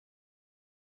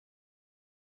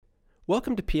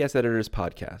Welcome to PS Editor's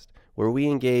Podcast, where we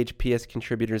engage PS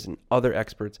contributors and other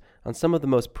experts on some of the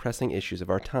most pressing issues of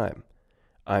our time.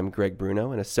 I'm Greg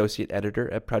Bruno, an associate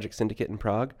editor at Project Syndicate in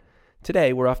Prague.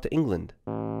 Today, we're off to England.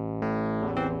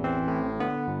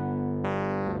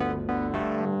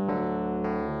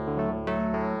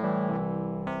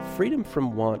 Freedom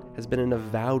from want has been an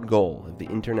avowed goal of the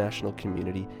international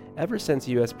community ever since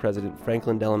U.S. President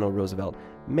Franklin Delano Roosevelt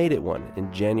made it one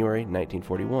in January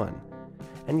 1941.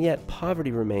 And yet,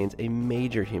 poverty remains a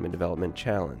major human development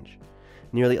challenge.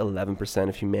 Nearly 11%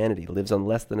 of humanity lives on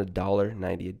less than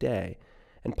 $1.90 a day,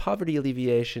 and poverty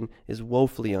alleviation is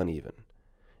woefully uneven.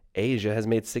 Asia has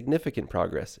made significant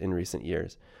progress in recent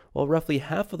years, while roughly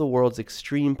half of the world's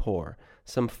extreme poor,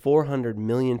 some 400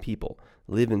 million people,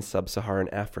 live in sub-Saharan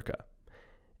Africa.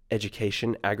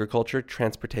 Education, agriculture,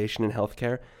 transportation, and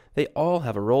healthcare, they all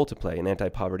have a role to play in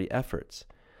anti-poverty efforts.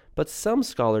 But some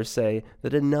scholars say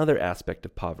that another aspect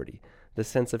of poverty, the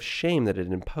sense of shame that it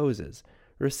imposes,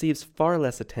 receives far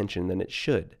less attention than it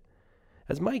should.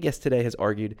 As my guest today has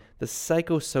argued, the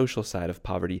psychosocial side of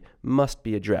poverty must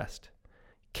be addressed.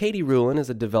 Katie Rulin is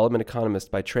a development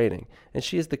economist by training, and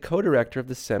she is the co-director of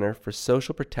the Center for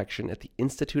Social Protection at the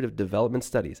Institute of Development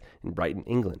Studies in Brighton,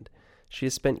 England. She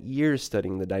has spent years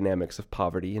studying the dynamics of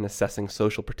poverty and assessing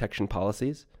social protection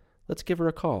policies. Let's give her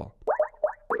a call.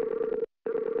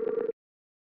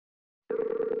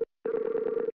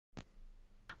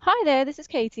 Hi there, this is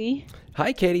Katie.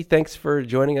 Hi, Katie. Thanks for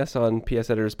joining us on PS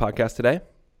Editor's Podcast today.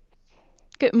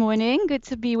 Good morning. Good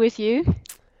to be with you.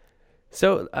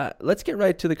 So let's get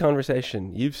right to the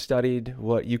conversation. You've studied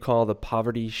what you call the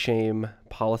poverty-shame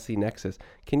policy nexus.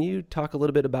 Can you talk a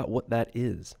little bit about what that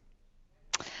is?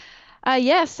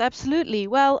 Yes, absolutely.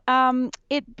 Well,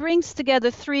 it brings together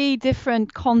three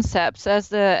different concepts, as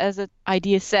the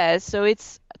idea says. So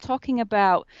it's talking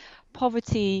about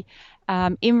poverty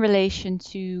in relation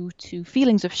to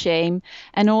feelings of shame,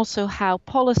 and also how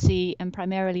policy, and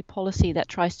primarily policy that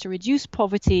tries to reduce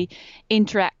poverty,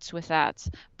 interacts with that,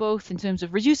 both in terms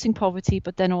of reducing poverty,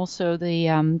 but then also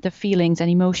the feelings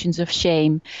and emotions of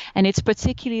shame. And it's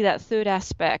particularly that third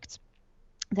aspect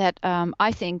that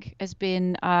I think has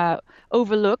been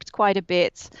overlooked quite a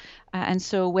bit, and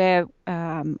so where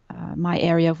my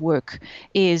area of work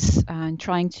is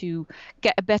trying to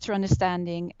get a better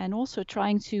understanding, and also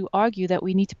trying to argue that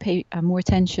we need to pay more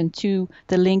attention to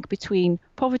the link between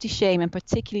poverty, shame, and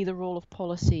particularly the role of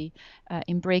policy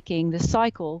in breaking the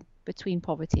cycle between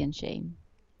poverty and shame.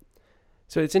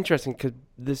 So it's interesting because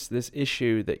this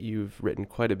issue that you've written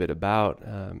quite a bit about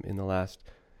in the last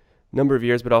number of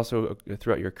years, but also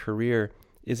throughout your career,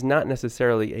 is not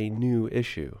necessarily a new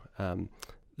issue.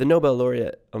 The Nobel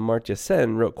laureate Amartya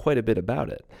Sen wrote quite a bit about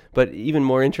it. But even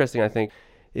more interesting, I think,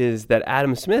 is that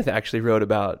Adam Smith actually wrote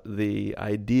about the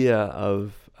idea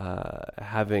of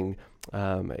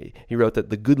he wrote that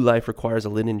the good life requires a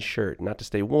linen shirt, not to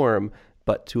stay warm,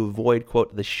 but to avoid,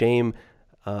 quote, the shame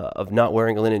of not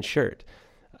wearing a linen shirt.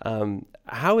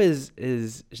 How is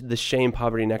the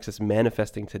shame-poverty nexus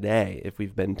manifesting today if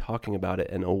we've been talking about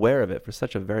it and aware of it for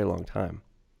such a very long time?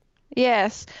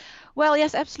 Yes. Well,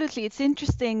 yes, absolutely. It's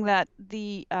interesting that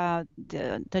the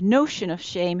notion of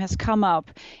shame has come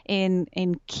up in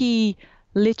key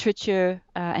literature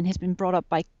and has been brought up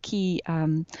by key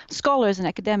scholars and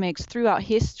academics throughout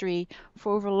history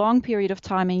for over a long period of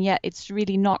time, and yet it's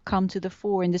really not come to the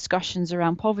fore in discussions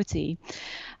around poverty.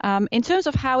 In terms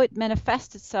of how it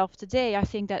manifests itself today, I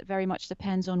think that very much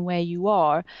depends on where you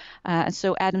are. And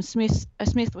so Adam Smith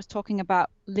was talking about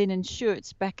linen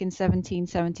shirts back in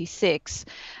 1776.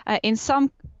 In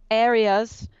some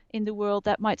areas in the world,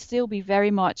 that might still be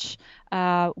very much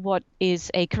what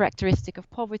is a characteristic of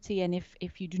poverty. And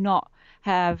if you do not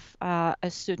have a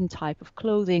certain type of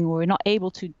clothing, or are not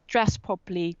able to dress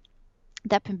properly,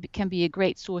 that can be a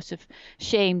great source of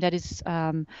shame that is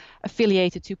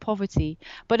affiliated to poverty.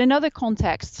 But in other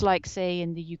contexts, like say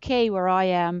in the UK where I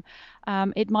am,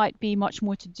 it might be much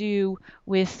more to do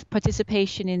with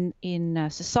participation in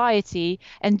society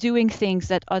and doing things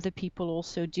that other people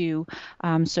also do.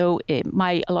 So a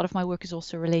lot of my work is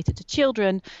also related to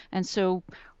children, and so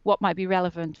what might be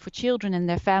relevant for children and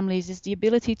their families is the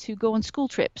ability to go on school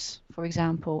trips, for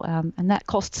example, and that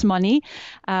costs money,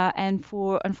 and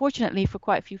unfortunately for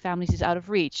quite a few families is out of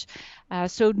reach.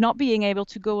 So not being able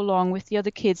to go along with the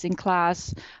other kids in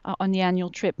class on the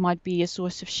annual trip might be a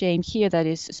source of shame here that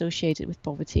is associated with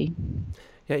poverty.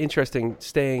 Yeah, interesting.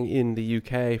 Staying in the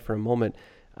UK for a moment,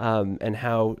 and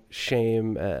how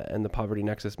shame and the poverty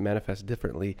nexus manifest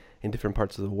differently in different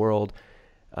parts of the world.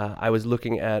 I was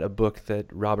looking at a book that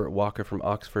Robert Walker from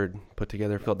Oxford put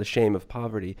together called The Shame of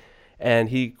Poverty, and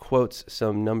he quotes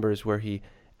some numbers where he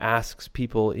asks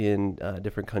people in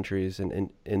different countries, and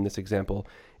in this example,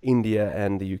 India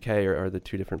and the UK are the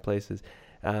two different places,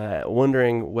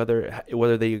 wondering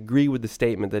whether they agree with the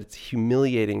statement that it's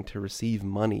humiliating to receive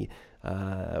money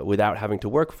without having to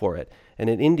work for it. And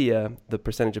in India, the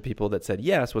percentage of people that said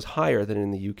yes was higher than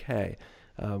in the UK,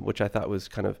 which I thought was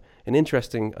kind of an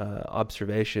interesting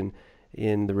observation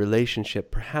in the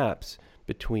relationship, perhaps,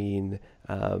 between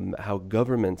how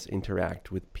governments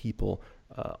interact with people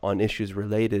on issues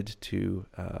related to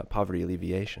poverty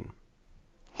alleviation.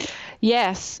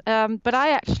 Yes, but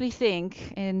I actually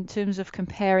think, in terms of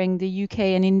comparing the UK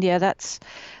and India,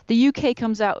 the UK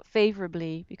comes out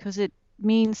favorably because it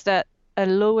means that a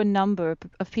lower number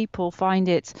of people find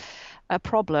it a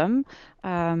problem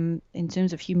in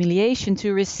terms of humiliation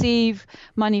to receive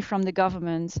money from the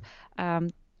government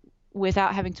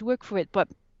without having to work for it, but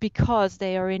because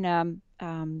they are in a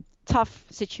tough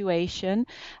situation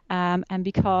and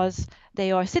because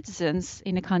they are citizens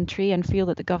in a country and feel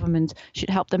that the government should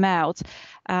help them out.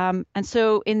 And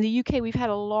so in the UK, we've had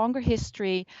a longer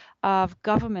history of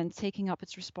government taking up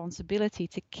its responsibility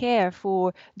to care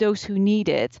for those who need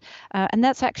it. And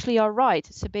that's actually our right.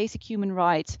 It's a basic human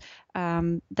right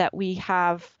that we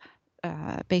have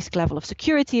a basic level of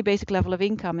security, a basic level of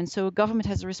income. And so a government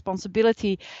has a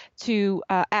responsibility to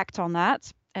act on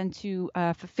that and to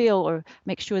fulfill or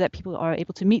make sure that people are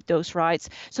able to meet those rights.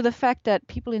 So the fact that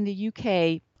people in the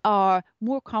UK are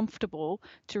more comfortable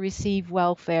to receive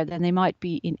welfare than they might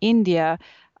be in India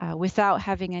without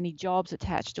having any jobs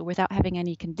attached or without having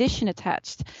any condition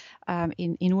attached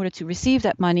in order to receive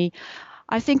that money,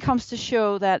 I think comes to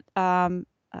show that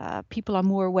people are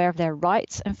more aware of their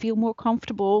rights and feel more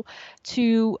comfortable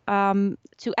to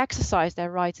exercise their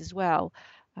rights as well.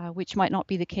 Which might not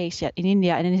be the case yet in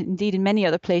India and indeed in many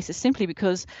other places, simply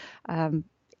because in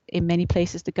many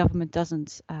places the government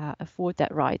doesn't afford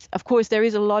that right. Of course, there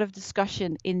is a lot of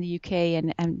discussion in the UK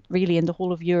and really in the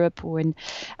whole of Europe or in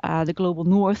the global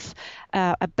north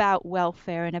about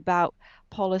welfare and about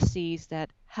policies that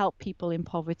help people in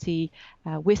poverty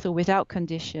with or without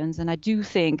conditions. And I do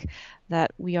think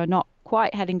that we are not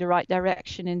quite heading the right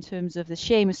direction in terms of the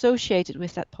shame associated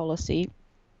with that policy.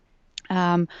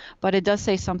 But it does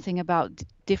say something about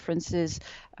differences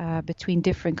between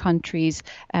different countries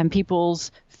and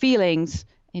people's feelings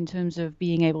in terms of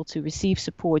being able to receive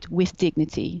support with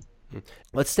dignity.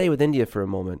 Let's stay with India for a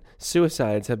moment.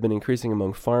 Suicides have been increasing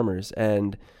among farmers,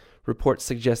 and reports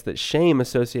suggest that shame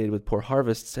associated with poor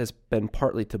harvests has been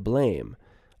partly to blame.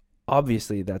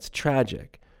 Obviously, that's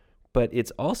tragic, but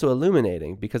it's also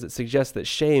illuminating because it suggests that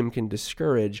shame can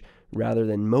discourage rather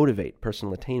than motivate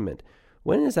personal attainment.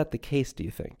 When is that the case, do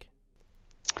you think?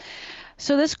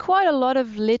 So there's quite a lot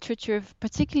of literature,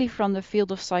 particularly from the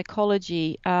field of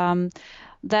psychology,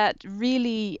 that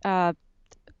really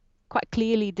quite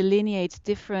clearly delineates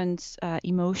different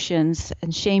emotions,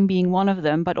 and shame being one of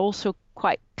them, but also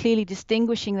quite clearly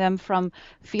distinguishing them from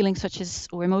feelings such as,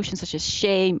 or emotions such as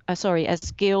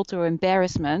as guilt or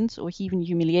embarrassment or even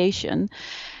humiliation.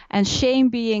 And shame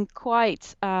being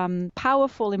quite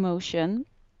powerful emotion,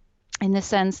 in the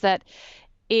sense that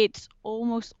it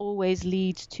almost always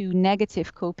leads to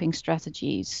negative coping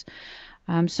strategies.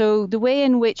 So the way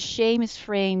in which shame is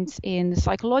framed in the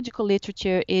psychological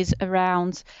literature is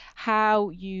around how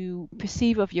you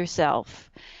perceive of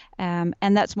yourself. And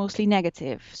that's mostly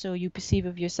negative. So you perceive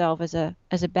of yourself as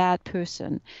a bad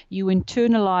person. You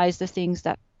internalize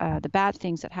the bad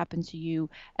things that happen to you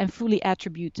and fully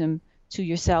attribute them to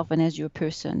yourself and as your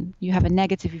person. You have a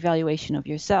negative evaluation of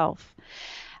yourself.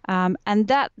 And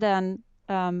that then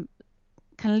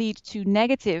can lead to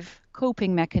negative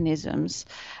coping mechanisms,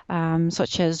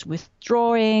 such as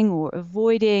withdrawing or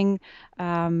avoiding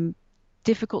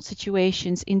difficult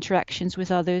situations, interactions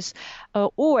with others,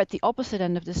 or at the opposite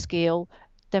end of the scale,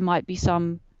 there might be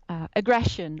some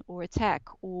aggression or attack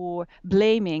or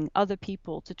blaming other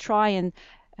people to try and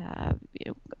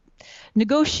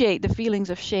negotiate the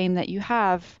feelings of shame that you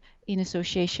have in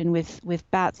association with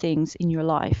bad things in your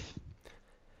life.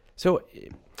 So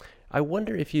I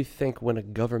wonder if you think when a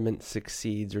government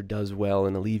succeeds or does well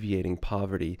in alleviating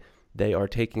poverty, they are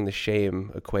taking the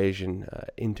shame equation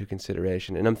into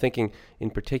consideration. And I'm thinking in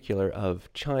particular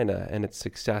of China and its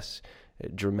success,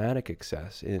 dramatic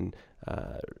success in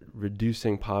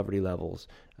reducing poverty levels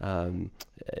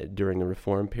during the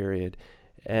reform period,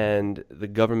 and the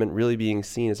government really being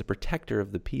seen as a protector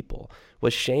of the people.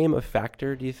 Was shame a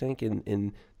factor, do you think,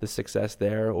 in the success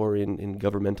there or in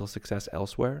governmental success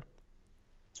elsewhere?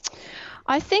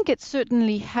 I think it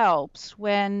certainly helps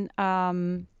when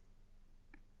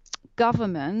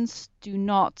governments do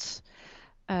not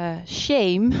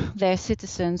shame their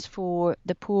citizens for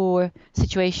the poor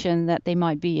situation that they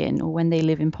might be in or when they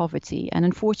live in poverty. And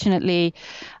unfortunately,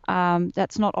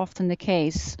 that's not often the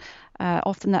case.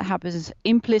 Often that happens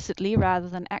implicitly rather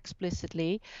than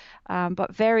explicitly, but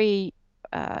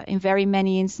in very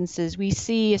many instances, we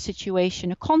see a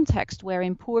situation, a context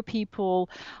wherein poor people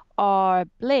are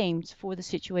blamed for the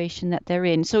situation that they're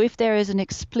in. So if there is an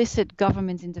explicit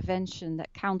government intervention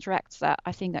that counteracts that,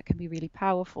 I think that can be really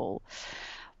powerful.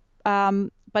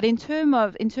 But in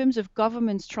terms of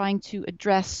governments trying to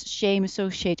address shame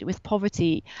associated with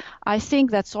poverty, I think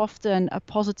that's often a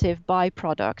positive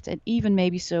byproduct, and even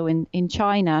maybe so in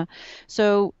China.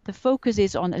 So the focus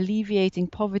is on alleviating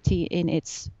poverty in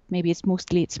it's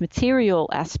mostly its material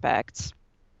aspects,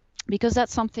 because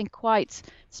that's something quite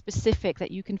specific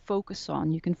that you can focus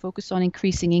on. You can focus on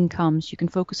increasing incomes. You can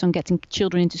focus on getting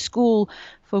children into school,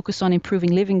 focus on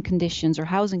improving living conditions or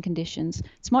housing conditions.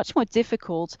 It's much more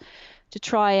difficult to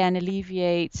try and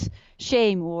alleviate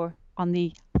shame, or on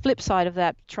the flip side of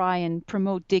that, try and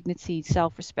promote dignity,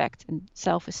 self-respect, and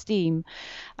self-esteem.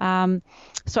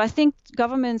 So I think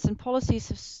governments and policies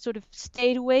have sort of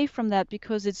stayed away from that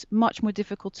because it's much more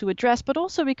difficult to address, but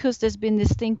also because there's been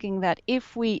this thinking that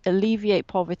if we alleviate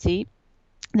poverty,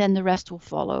 then the rest will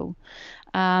follow.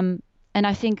 And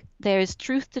I think there is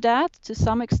truth to that to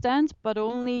some extent, but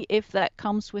only if that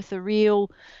comes with a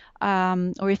real,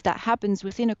 or if that happens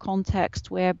within a context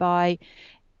whereby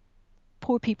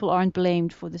poor people aren't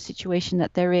blamed for the situation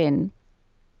that they're in.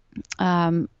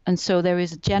 And so there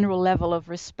is a general level of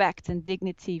respect and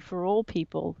dignity for all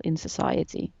people in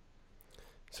society.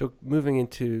 So moving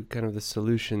into kind of the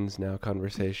solutions now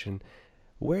conversation,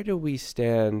 where do we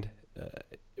stand,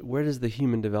 where does the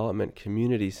human development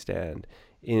community stand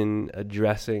in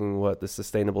addressing what the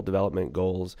Sustainable Development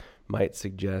Goals might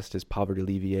suggest as poverty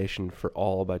alleviation for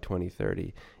all by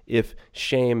 2030, if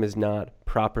shame is not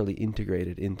properly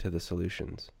integrated into the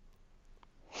solutions?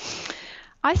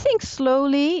 I think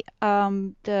slowly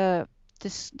the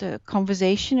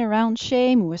conversation around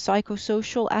shame or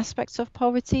psychosocial aspects of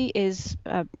poverty is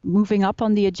moving up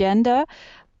on the agenda,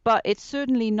 but it's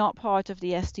certainly not part of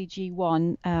the SDG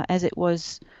 1 as it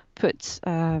was put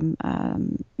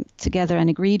together and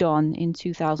agreed on in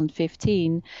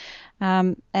 2015.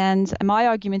 And my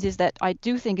argument is that I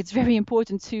do think it's very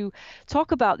important to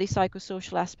talk about the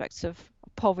psychosocial aspects of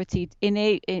poverty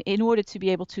in order to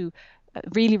be able to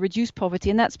really reduce poverty.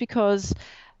 And that's because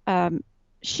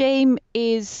shame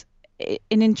is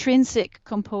an intrinsic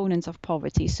component of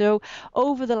poverty. So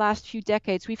over the last few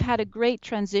decades, we've had a great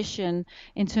transition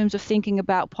in terms of thinking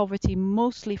about poverty,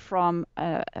 mostly from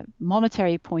a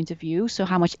monetary point of view, so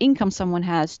how much income someone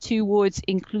has, towards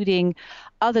including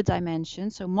other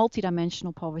dimensions, so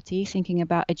multidimensional poverty, thinking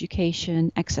about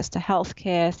education, access to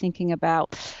healthcare, thinking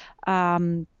about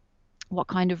what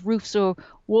kind of roofs or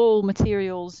wall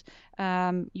materials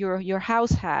your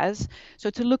house has.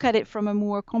 So to look at it from a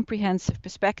more comprehensive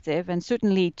perspective, and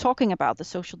certainly talking about the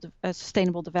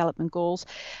sustainable development goals,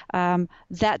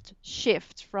 that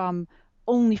shift from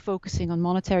only focusing on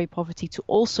monetary poverty to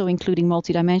also including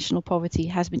multidimensional poverty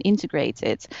has been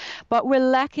integrated. But we're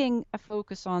lacking a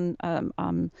focus on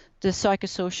the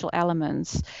psychosocial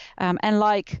elements. And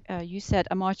like you said,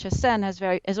 Amartya Sen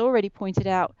has already pointed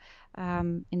out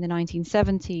in the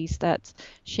 1970s that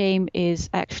shame is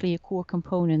actually a core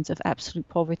component of absolute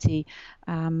poverty.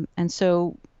 And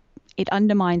so it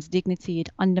undermines dignity, it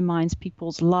undermines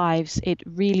people's lives, it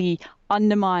really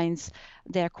undermines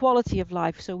their quality of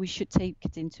life. So we should take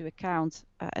it into account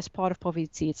as part of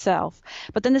poverty itself.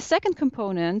 But then the second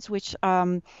component, which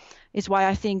is why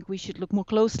I think we should look more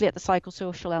closely at the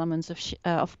psychosocial elements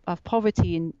of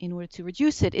poverty in order to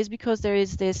reduce it, is because there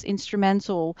is this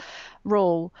instrumental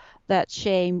role that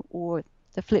shame, or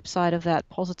the flip side of that,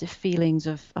 positive feelings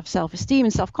of self-esteem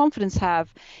and self-confidence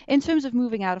have in terms of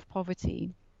moving out of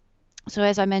poverty. So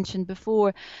as I mentioned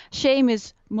before, shame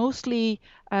is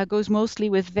goes mostly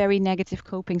with very negative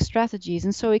coping strategies.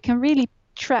 And so it can really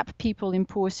trap people in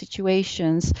poor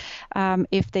situations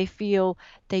if they feel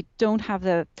they don't have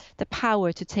the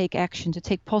power to take action, to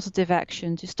take positive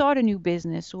action, to start a new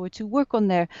business, or to work on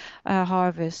their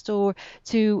harvest, or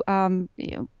to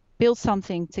build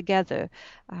something together.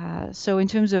 So in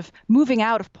terms of moving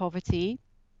out of poverty,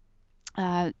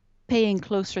 paying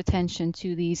closer attention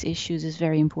to these issues is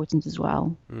very important as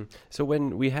well. So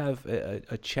when we have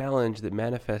a challenge that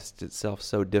manifests itself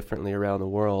so differently around the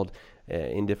world,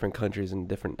 in different countries and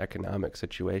different economic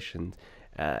situations,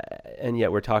 and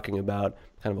yet we're talking about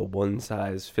kind of a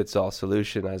one-size-fits-all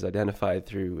solution as identified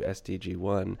through SDG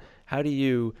 1, how do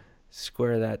you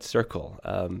square that circle?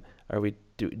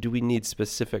 Do we need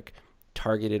specific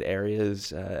targeted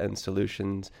areas and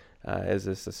solutions? Is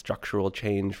this a structural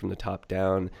change from the top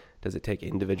down? Does it take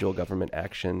individual government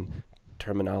action,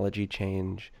 terminology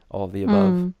change, all of the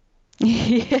above?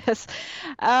 Yes.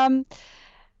 Um,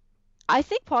 I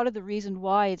think part of the reason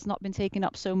why it's not been taken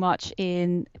up so much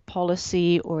in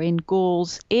policy or in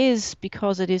goals is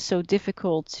because it is so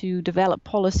difficult to develop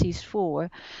policies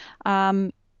for.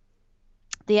 Um,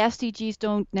 the SDGs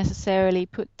don't necessarily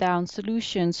put down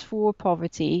solutions for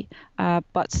poverty,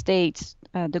 but state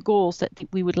the goals that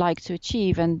we would like to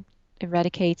achieve, and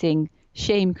eradicating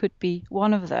shame could be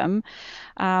one of them.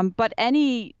 But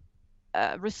any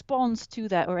response to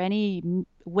that, or any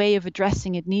way of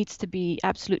addressing it,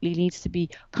 absolutely needs to be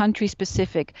country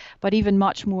specific, but even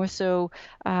much more so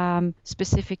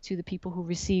specific to the people who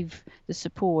receive the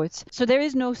support. So there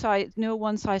is no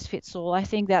one size fits all. I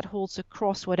think that holds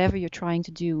across whatever you're trying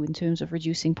to do in terms of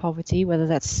reducing poverty, whether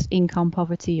that's income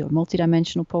poverty or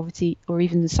multidimensional poverty or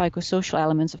even the psychosocial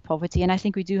elements of poverty. And I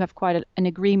think we do have quite an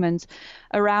agreement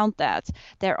around that.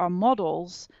 There are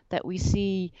models that we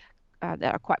see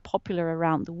that are quite popular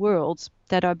around the world,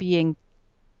 that are being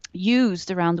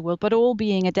used around the world, but all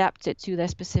being adapted to their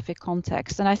specific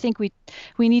context. And I think we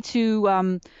need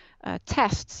to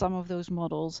test some of those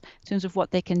models in terms of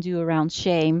what they can do around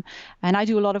shame. And I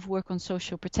do a lot of work on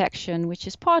social protection, which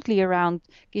is partly around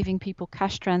giving people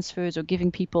cash transfers or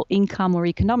giving people income or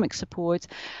economic support,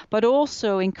 but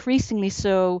also increasingly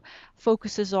so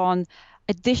focuses on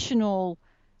additional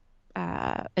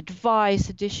advice,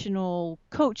 additional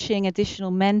coaching, additional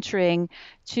mentoring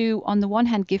to, on the one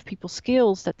hand, give people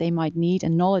skills that they might need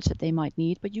and knowledge that they might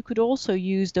need, but you could also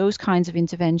use those kinds of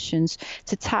interventions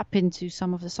to tap into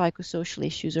some of the psychosocial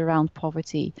issues around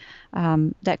poverty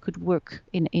that could work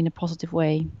in a positive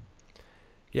way.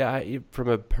 Yeah, from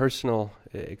a personal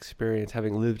experience,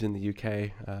 having lived in the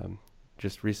UK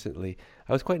just recently,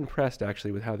 I was quite impressed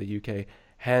actually with how the UK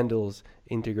handles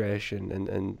integration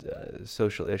and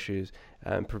social issues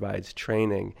and provides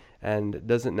training, and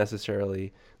doesn't necessarily,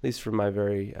 at least from my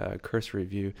very cursory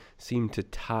view, seem to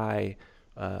tie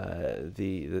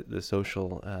the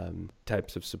social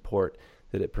types of support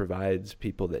that it provides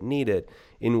people that need it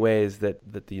in ways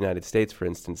that the United States, for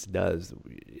instance, does.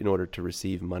 In order to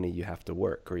receive money, you have to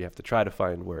work, or you have to try to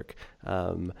find work.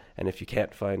 And if you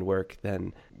can't find work,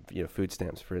 then food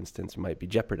stamps, for instance, might be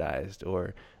jeopardized.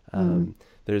 Or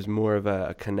there's more of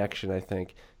a connection, I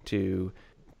think, to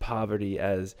poverty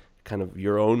as kind of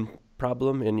your own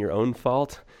problem and your own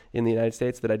fault in the United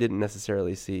States that I didn't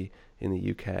necessarily see in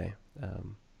the UK.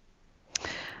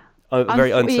 A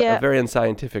very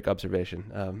unscientific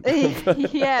observation.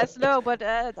 Yes, no, but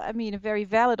I mean, a very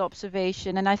valid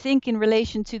observation. And I think in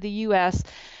relation to the US,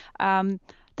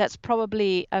 that's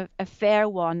probably a fair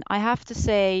one. I have to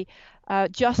say,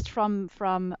 just from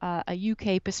a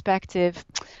UK perspective,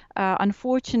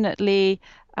 unfortunately,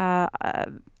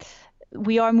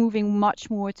 we are moving much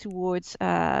more towards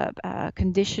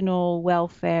conditional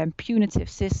welfare and punitive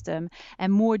system.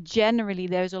 And more generally,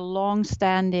 there's a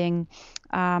long-standing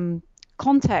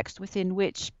context within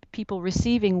which people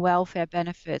receiving welfare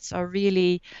benefits are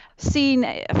really seen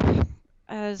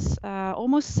as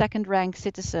almost second-rank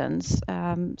citizens.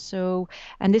 And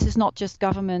this is not just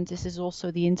government, this is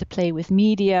also the interplay with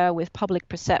media, with public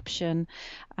perception.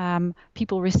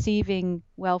 People receiving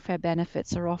welfare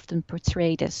benefits are often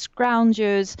portrayed as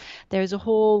scroungers. There's a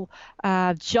whole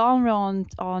genre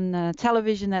on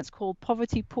television that's called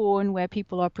poverty porn, where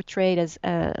people are portrayed as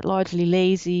largely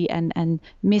lazy and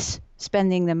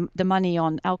misspending the money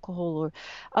on alcohol or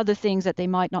other things that they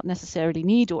might not necessarily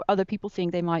need, or other people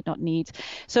think they might not need.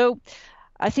 So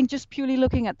I think just purely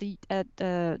looking at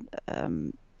the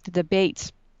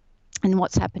debates and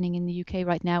what's happening in the UK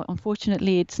right now,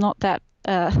 unfortunately, it's not that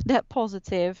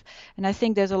positive. And I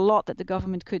think there's a lot that the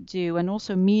government could do, and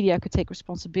also media could take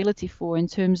responsibility for, in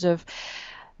terms of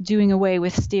doing away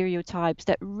with stereotypes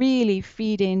that really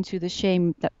feed into the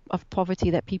shame of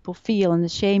poverty that people feel, and the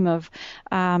shame of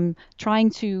trying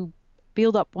to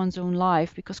build up one's own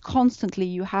life, because constantly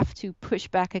you have to push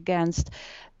back against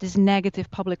this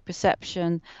negative public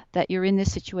perception that you're in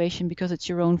this situation because it's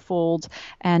your own fault.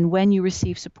 And when you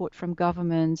receive support from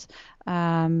government,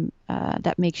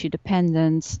 that makes you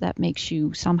dependent, that makes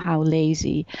you somehow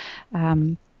lazy.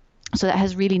 So that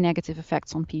has really negative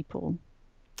effects on people.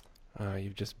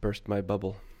 You've just burst my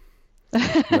bubble.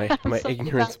 My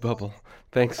ignorance bubble.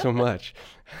 Thanks so much.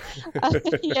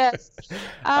 Yes.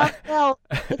 Well,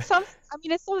 it's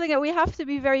something that we have to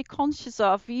be very conscious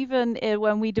of, even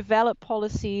when we develop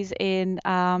policies in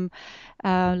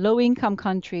low-income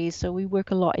countries. So we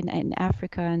work a lot in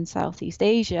Africa and Southeast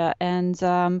Asia, and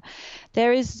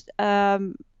there is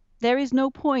there is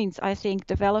no point, I think,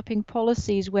 developing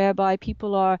policies whereby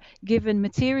people are given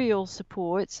material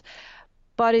supports,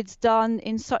 but it's done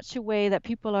in such a way that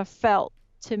people are felt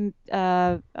to,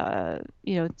 to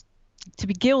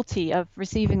be guilty of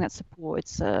receiving that support.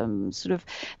 Sort of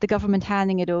the government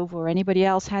handing it over, or anybody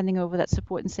else handing over that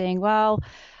support and saying, well,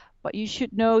 but you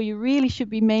should know, you really should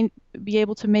be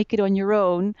able to make it on your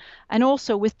own. And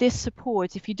also with this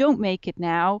support, if you don't make it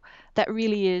now, that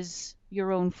really is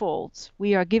your own fault.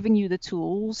 We are giving you the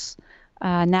tools.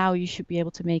 Now you should be able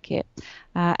to make it.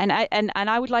 And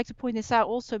I would like to point this out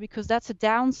also because that's a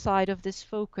downside of this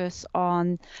focus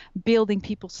on building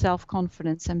people's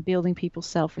self-confidence and building people's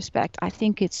self-respect. I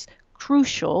think it's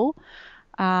crucial,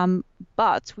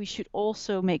 but we should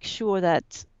also make sure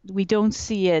that we don't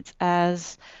see it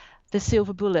as the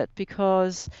silver bullet,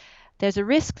 because there's a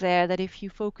risk there that if you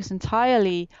focus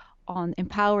entirely on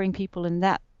empowering people in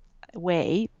that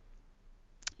way,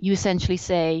 you essentially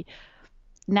say,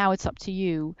 now it's up to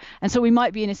you. And so we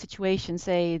might be in a situation,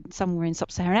 say, somewhere in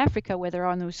sub-Saharan Africa, where there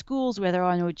are no schools, where there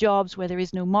are no jobs, where there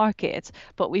is no market,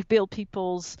 but we've built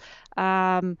people's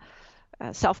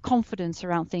self-confidence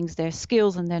around things, their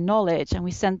skills and their knowledge, and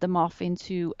we send them off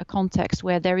into a context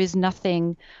where there is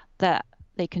nothing that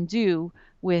they can do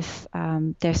with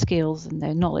their skills and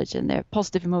their knowledge and their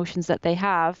positive emotions that they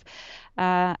have,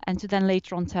 and to then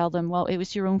later on tell them, well, it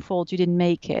was your own fault, you didn't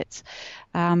make it.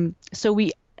 So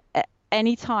we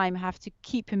anytime have to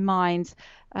keep in mind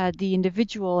the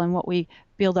individual and what we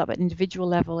build up at individual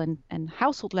level and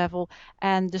household level,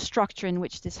 and the structure in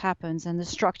which this happens. And the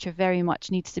structure very much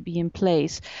needs to be in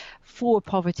place for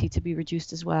poverty to be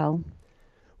reduced as well.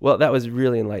 Well, that was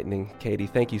really enlightening, Katie.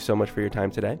 Thank you so much for your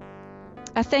time today.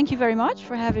 Thank you very much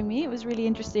for having me. It was really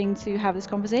interesting to have this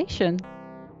conversation.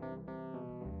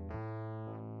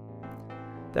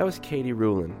 That was Katie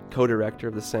Rulin, co-director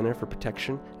of the Center for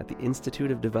Protection at the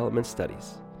Institute of Development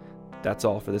Studies. That's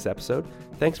all for this episode.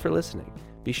 Thanks for listening.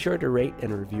 Be sure to rate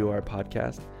and review our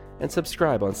podcast and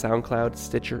subscribe on SoundCloud,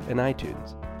 Stitcher, and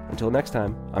iTunes. Until next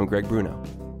time, I'm Greg Bruno.